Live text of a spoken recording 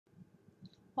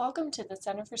Welcome to the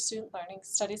Center for Student Learning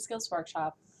Study Skills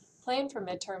Workshop, Plan for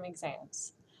Midterm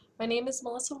Exams. My name is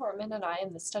Melissa Hortman and I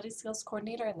am the Study Skills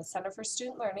Coordinator in the Center for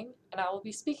Student Learning, and I will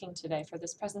be speaking today for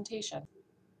this presentation.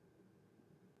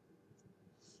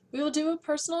 We will do a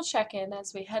personal check-in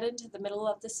as we head into the middle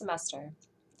of the semester.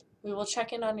 We will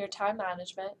check in on your time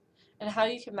management and how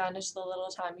you can manage the little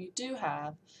time you do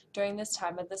have during this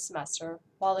time of the semester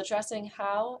while addressing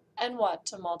how and what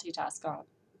to multitask on.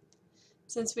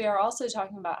 Since we are also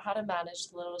talking about how to manage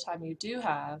the little time you do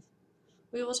have,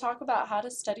 we will talk about how to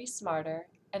study smarter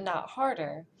and not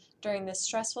harder during this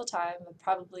stressful time of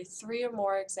probably 3 or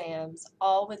more exams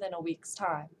all within a week's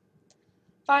time.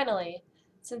 Finally,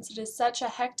 since it is such a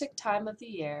hectic time of the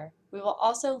year, we will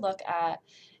also look at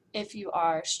if you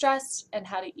are stressed and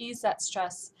how to ease that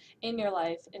stress in your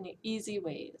life in easy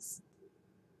ways.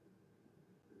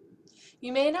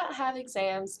 You may not have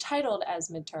exams titled as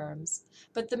midterms,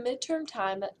 but the midterm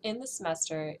time in the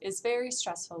semester is very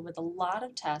stressful with a lot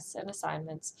of tests and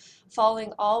assignments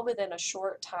falling all within a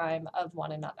short time of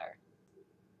one another.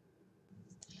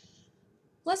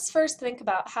 Let's first think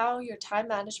about how your time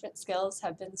management skills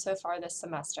have been so far this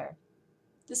semester.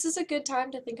 This is a good time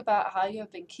to think about how you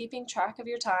have been keeping track of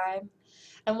your time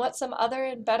and what some other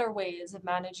and better ways of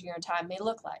managing your time may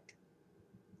look like.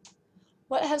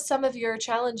 What have some of your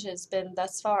challenges been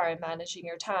thus far in managing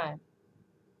your time?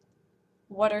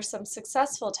 What are some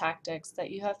successful tactics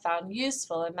that you have found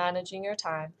useful in managing your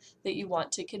time that you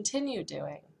want to continue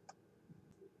doing?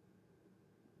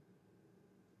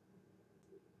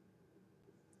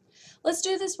 Let's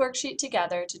do this worksheet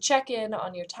together to check in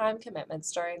on your time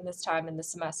commitments during this time in the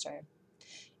semester.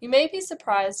 You may be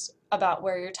surprised about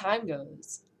where your time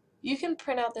goes. You can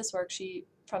print out this worksheet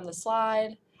from the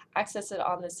slide, access it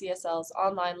on the CSL's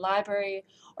online library,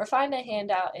 or find a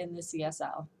handout in the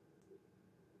CSL.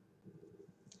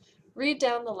 Read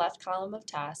down the left column of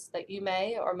tasks that you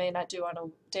may or may not do on a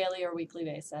daily or weekly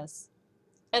basis.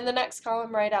 In the next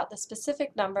column, write out the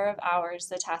specific number of hours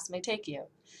the task may take you,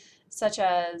 such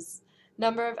as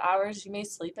number of hours you may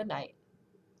sleep a night.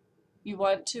 You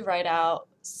want to write out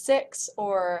 6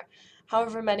 or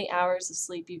however many hours of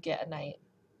sleep you get a night.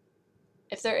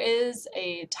 If there is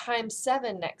a times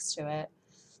 7 next to it,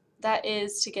 that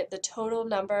is to get the total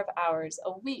number of hours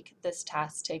a week this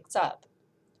task takes up.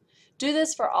 Do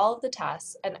this for all of the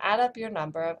tasks and add up your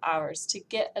number of hours to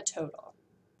get a total.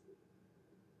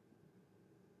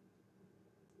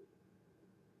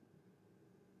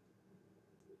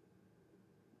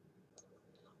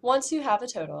 Once you have a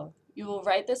total, you will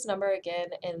write this number again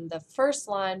in the first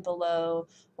line below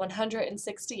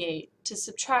 168 to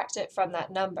subtract it from that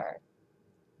number.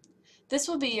 This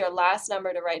will be your last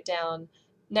number to write down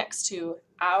next to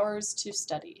hours to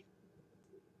study.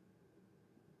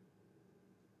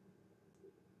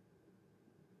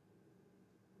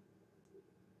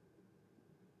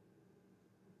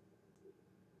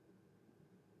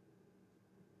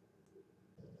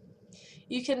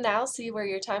 You can now see where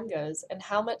your time goes and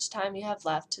how much time you have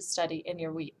left to study in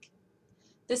your week.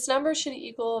 This number should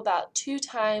equal about 2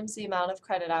 times the amount of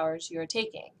credit hours you are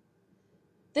taking.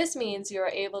 This means you are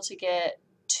able to get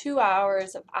 2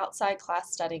 hours of outside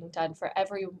class studying done for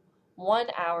every 1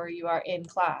 hour you are in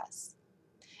class.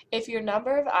 If your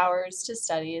number of hours to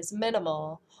study is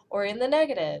minimal or in the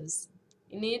negatives,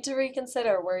 you need to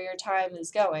reconsider where your time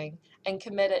is going and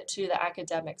commit it to the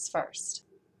academics first.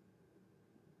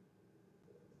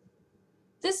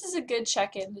 This is a good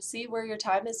check-in to see where your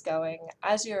time is going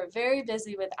as you are very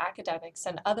busy with academics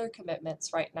and other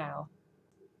commitments right now.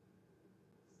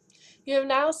 You have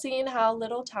now seen how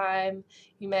little time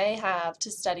you may have to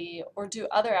study or do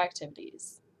other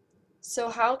activities. So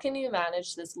how can you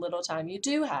manage this little time you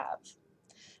do have?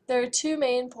 There are 2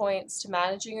 main points to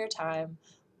managing your time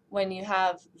when you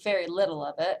have very little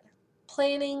of it: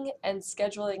 planning and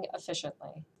scheduling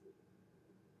efficiently.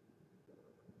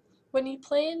 When you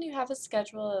plan, you have a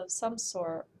schedule of some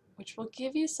sort which will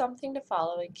give you something to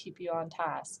follow and keep you on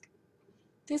task.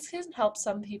 This can help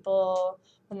some people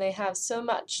when they have so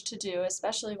much to do,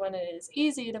 especially when it is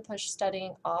easy to push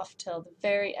studying off till the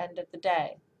very end of the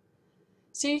day.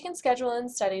 So you can schedule in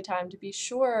study time to be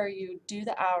sure you do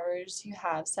the hours you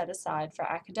have set aside for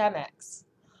academics.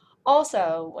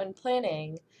 Also, when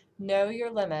planning, know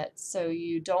your limits so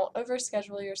you don't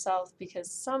overschedule yourself,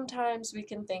 because sometimes we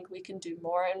can think we can do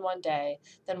more in one day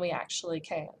than we actually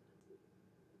can.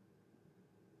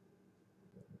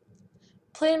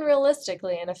 Plan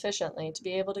realistically and efficiently to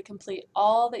be able to complete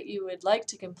all that you would like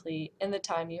to complete in the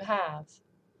time you have.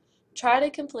 Try to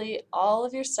complete all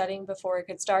of your studying before it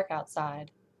gets dark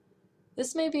outside.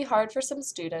 This may be hard for some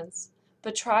students,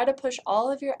 but try to push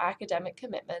all of your academic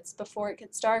commitments before it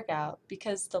gets dark out,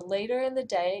 because the later in the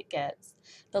day it gets,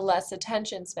 the less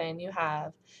attention span you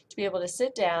have to be able to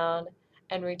sit down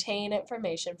and retain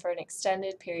information for an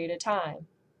extended period of time.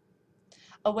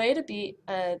 A way to beat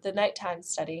the nighttime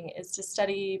studying is to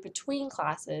study between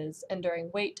classes and during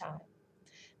wait time.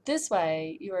 This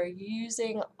way, you are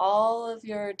using all of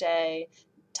your day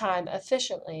time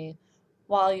efficiently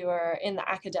while you are in the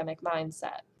academic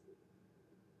mindset.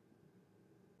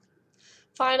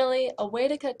 Finally, a way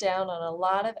to cut down on a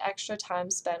lot of extra time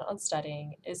spent on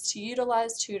studying is to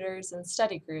utilize tutors and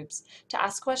study groups to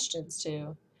ask questions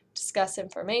to, discuss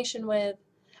information with,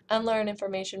 and learn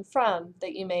information from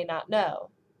that you may not know.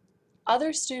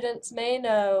 Other students may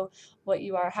know what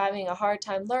you are having a hard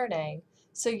time learning,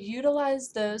 so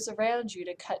utilize those around you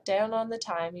to cut down on the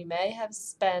time you may have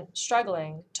spent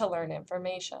struggling to learn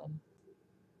information.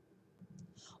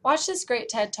 Watch this great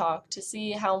TED Talk to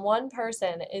see how one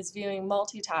person is viewing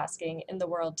multitasking in the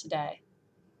world today.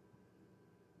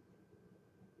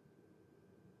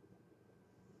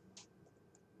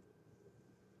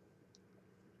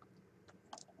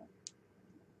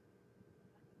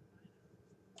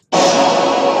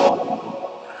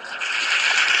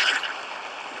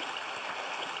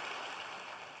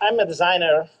 I'm a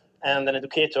designer and an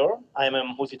educator. I'm a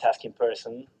multitasking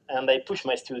person, and I push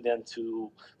my students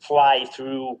to fly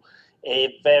through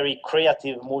a very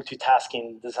creative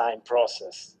multitasking design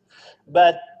process.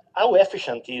 But how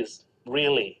efficient is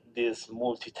really this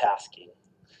multitasking?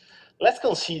 Let's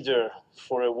consider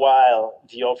for a while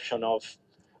the option of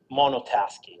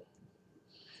monotasking.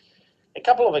 A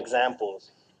couple of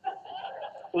examples.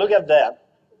 Look at that.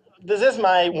 This is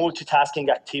my multitasking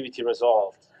activity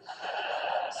result.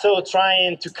 So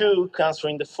trying to cook,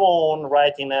 answering the phone,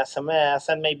 writing SMS,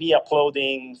 and maybe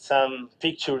uploading some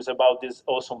pictures about this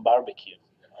awesome barbecue.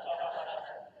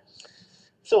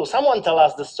 So someone tell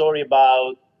us the story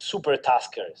about super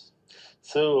taskers.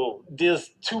 So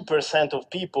these 2% of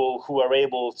people who are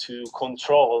able to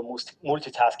control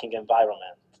multitasking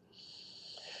environment.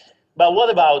 But what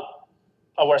about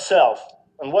ourselves?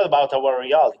 And what about our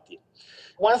reality?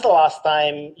 When's the last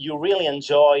time you really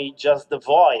enjoy just the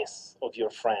voice of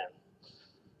your friend?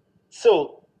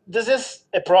 So this is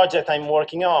a project I'm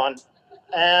working on,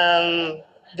 and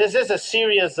this is a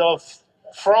series of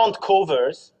front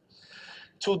covers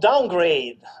to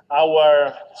downgrade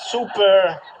our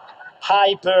super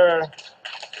hyper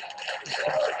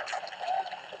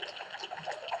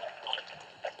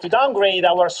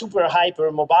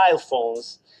mobile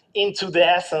phones into the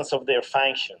essence of their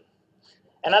function.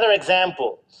 Another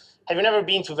example, have you never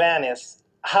been to Venice?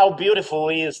 How beautiful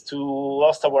it is to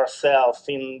lost ourselves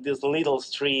in this little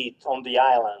street on the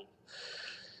island.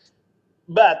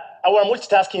 But our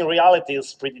multitasking reality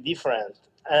is pretty different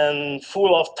and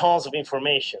full of tons of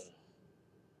information.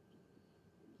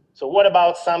 So what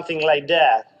about something like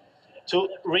that to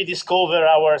rediscover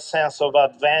our sense of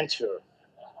adventure?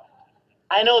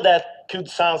 I know that could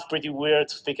sound pretty weird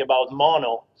to speak about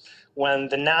mono when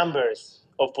the numbers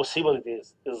of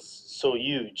possibilities is so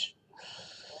huge.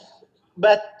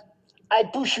 But I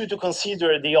push you to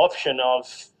consider the option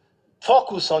of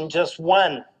focus on just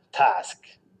one task,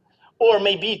 or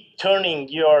maybe turning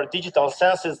your digital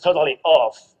senses totally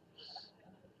off.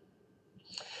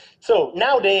 So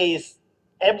nowadays,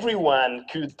 everyone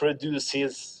could produce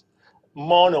his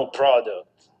mono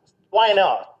product. Why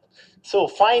not? So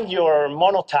find your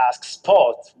monotask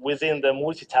spot within the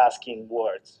multitasking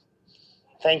world.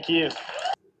 Thank you.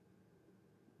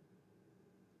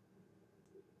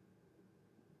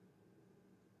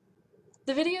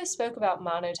 The video spoke about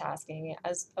monotasking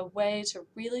as a way to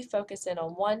really focus in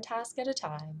on one task at a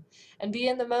time and be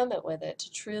in the moment with it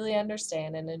to truly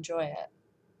understand and enjoy it.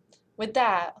 With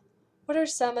that, what are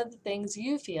some of the things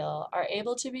you feel are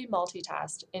able to be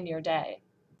multitasked in your day?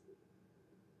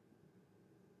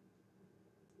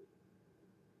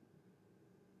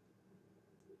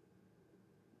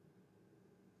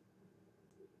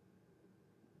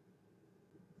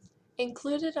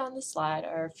 Included on the slide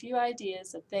are a few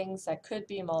ideas of things that could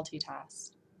be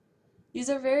multitasked. These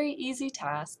are very easy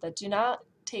tasks that do not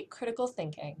take critical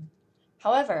thinking.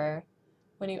 However,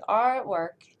 when you are at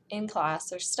work, in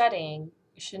class, or studying,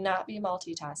 you should not be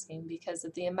multitasking because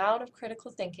of the amount of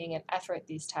critical thinking and effort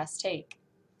these tasks take.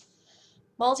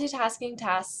 Multitasking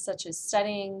tasks such as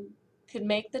studying could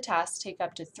make the task take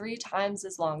up to 3 times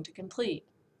as long to complete.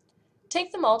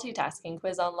 Take the multitasking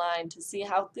quiz online to see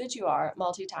how good you are at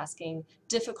multitasking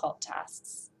difficult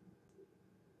tasks.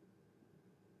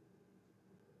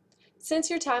 Since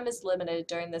your time is limited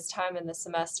during this time in the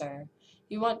semester,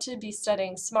 you want to be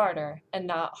studying smarter and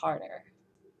not harder.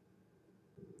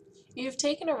 You've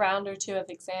taken a round or two of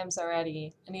exams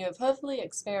already, and you have hopefully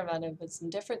experimented with some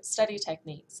different study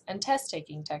techniques and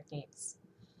test-taking techniques.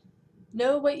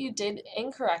 Know what you did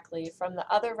incorrectly from the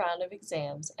other round of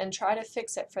exams and try to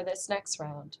fix it for this next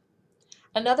round.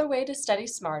 Another way to study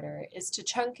smarter is to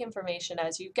chunk information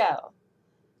as you go.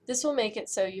 This will make it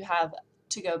so you have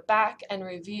to go back and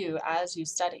review as you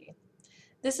study.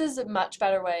 This is a much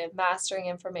better way of mastering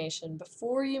information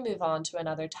before you move on to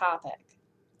another topic.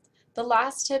 The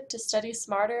last tip to study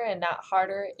smarter and not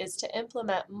harder is to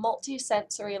implement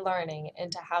multi-sensory learning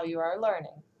into how you are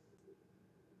learning.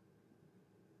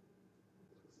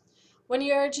 When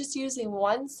you are just using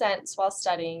one sense while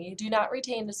studying, you do not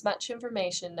retain as much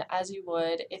information as you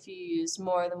would if you used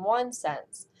more than one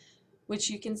sense, which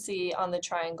you can see on the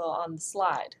triangle on the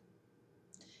slide.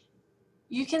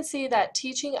 You can see that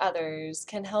teaching others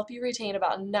can help you retain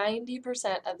about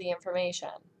 90% of the information.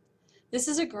 This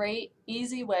is a great,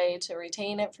 easy way to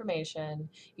retain information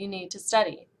you need to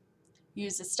study.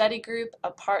 Use a study group,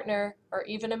 a partner, or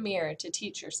even a mirror to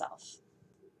teach yourself.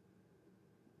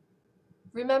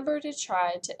 Remember to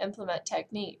try to implement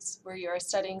techniques where you are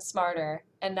studying smarter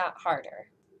and not harder.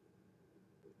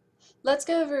 Let's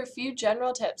go over a few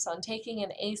general tips on taking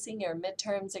and acing your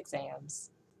midterms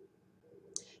exams.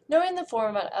 Knowing the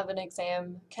format of an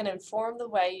exam can inform the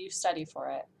way you study for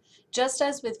it. Just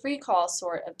as with recall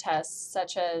sort of tests,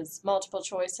 such as multiple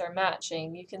choice or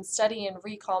matching, you can study in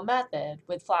recall method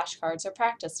with flashcards or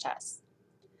practice tests.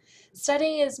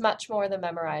 Studying is much more than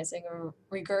memorizing or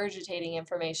regurgitating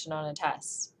information on a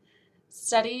test.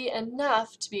 Study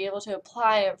enough to be able to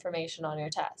apply information on your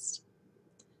test.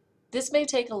 This may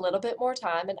take a little bit more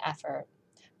time and effort,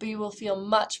 but you will feel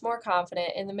much more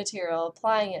confident in the material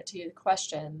applying it to the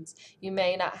questions you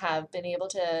may not have been able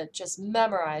to just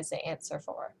memorize the answer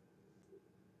for.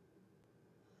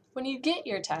 When you get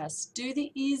your test, do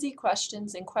the easy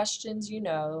questions and questions you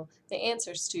know the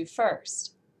answers to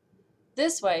first.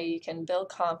 This way you can build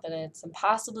confidence and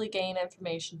possibly gain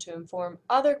information to inform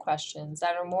other questions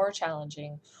that are more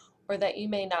challenging or that you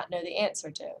may not know the answer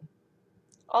to.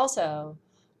 Also,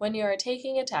 when you are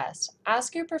taking a test,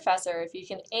 ask your professor if you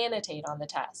can annotate on the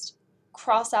test.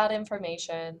 Cross out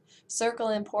information, circle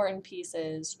important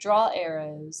pieces, draw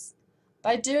arrows.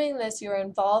 By doing this, you are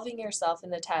involving yourself in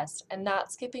the test and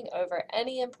not skipping over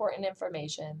any important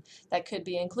information that could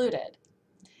be included.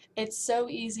 It's so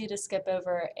easy to skip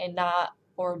over a not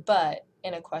or but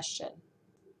in a question.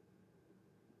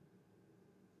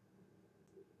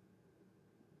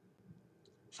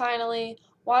 Finally,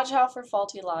 watch out for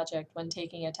faulty logic when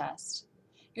taking a test.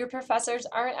 Your professors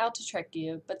aren't out to trick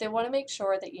you, but they want to make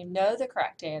sure that you know the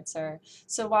correct answer,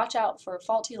 so watch out for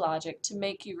faulty logic to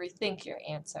make you rethink your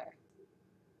answer.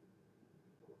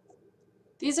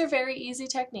 These are very easy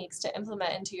techniques to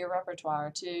implement into your repertoire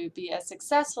to be as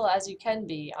successful as you can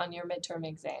be on your midterm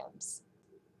exams.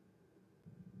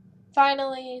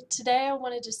 Finally, today I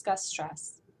want to discuss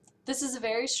stress. This is a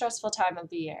very stressful time of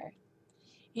the year.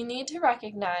 You need to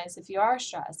recognize if you are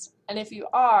stressed, and if you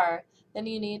are, then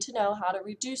you need to know how to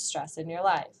reduce stress in your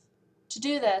life. To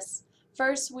do this,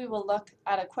 first we will look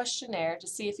at a questionnaire to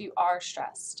see if you are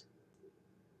stressed.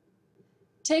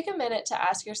 Take a minute to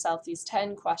ask yourself these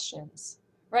 10 questions.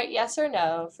 Write yes or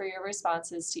no for your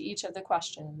responses to each of the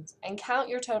questions, and count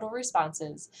your total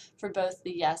responses for both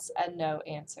the yes and no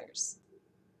answers.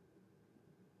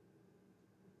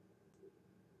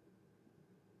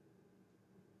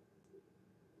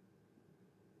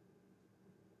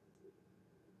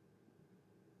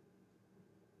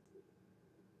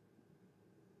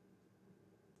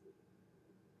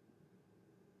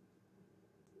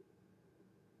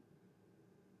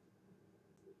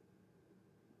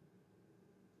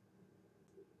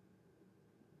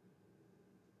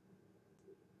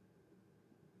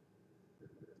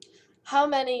 How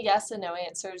many yes and no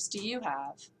answers do you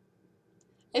have?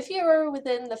 If you are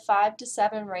within the 5 to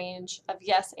 7 range of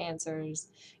yes answers,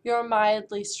 you are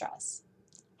mildly stressed.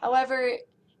 However,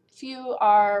 if you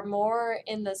are more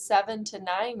in the 7 to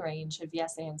 9 range of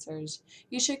yes answers,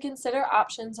 you should consider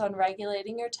options on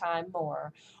regulating your time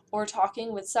more or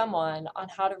talking with someone on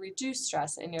how to reduce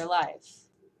stress in your life.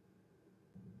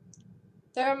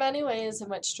 There are many ways in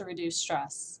which to reduce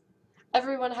stress.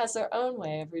 Everyone has their own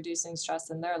way of reducing stress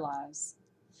in their lives.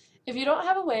 If you don't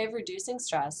have a way of reducing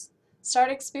stress, start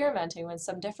experimenting with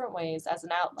some different ways as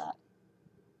an outlet.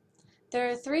 There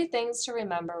are 3 things to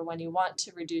remember when you want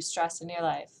to reduce stress in your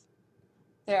life.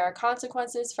 There are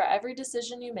consequences for every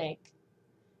decision you make.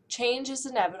 Change is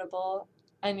inevitable,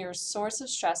 and your source of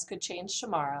stress could change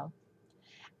tomorrow.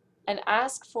 And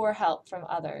ask for help from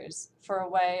others for a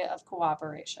way of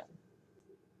cooperation.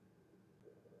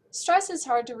 Stress is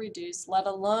hard to reduce, let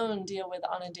alone deal with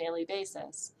on a daily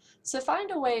basis. So find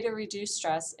a way to reduce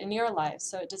stress in your life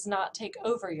so it does not take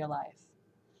over your life.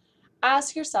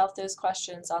 Ask yourself those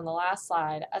questions on the last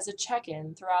slide as a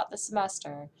check-in throughout the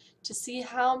semester to see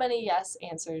how many yes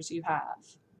answers you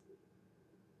have.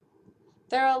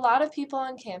 There are a lot of people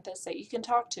on campus that you can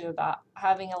talk to about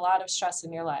having a lot of stress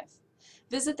in your life.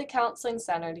 Visit the counseling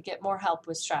center to get more help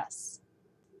with stress.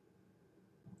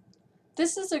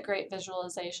 This is a great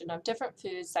visualization of different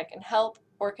foods that can help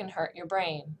or can hurt your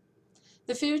brain.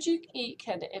 The food you eat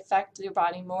can affect your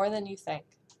body more than you think.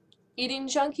 Eating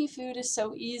junky food is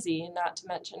so easy, not to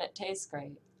mention it tastes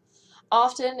great.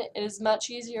 Often, it is much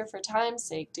easier for time's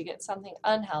sake to get something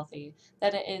unhealthy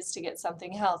than it is to get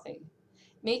something healthy.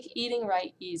 Make eating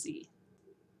right easy.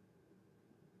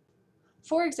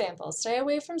 For example, stay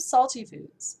away from salty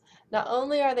foods. Not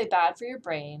only are they bad for your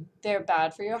brain, they are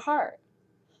bad for your heart.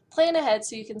 Plan ahead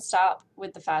so you can stop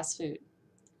with the fast food.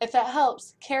 If it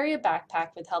helps, carry a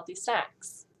backpack with healthy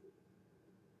snacks.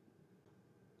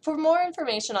 For more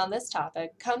information on this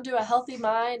topic, come to a Healthy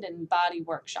Mind and Body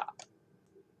workshop.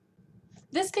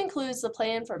 This concludes the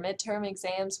Plan for Midterm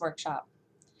Exams workshop.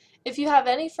 If you have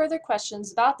any further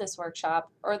questions about this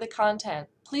workshop or the content,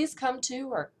 please come to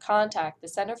or contact the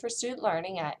Center for Student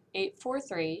Learning at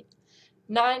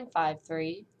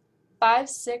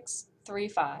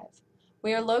 843-953-5635.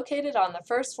 We are located on the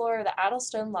first floor of the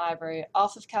Addlestone Library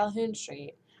off of Calhoun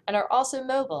Street and are also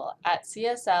mobile at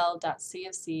csl.cfc.edu.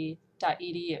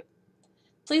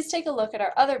 Please take a look at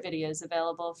our other videos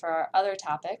available for our other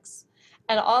topics,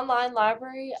 an online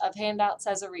library of handouts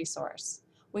as a resource.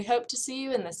 We hope to see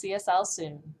you in the CSL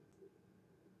soon.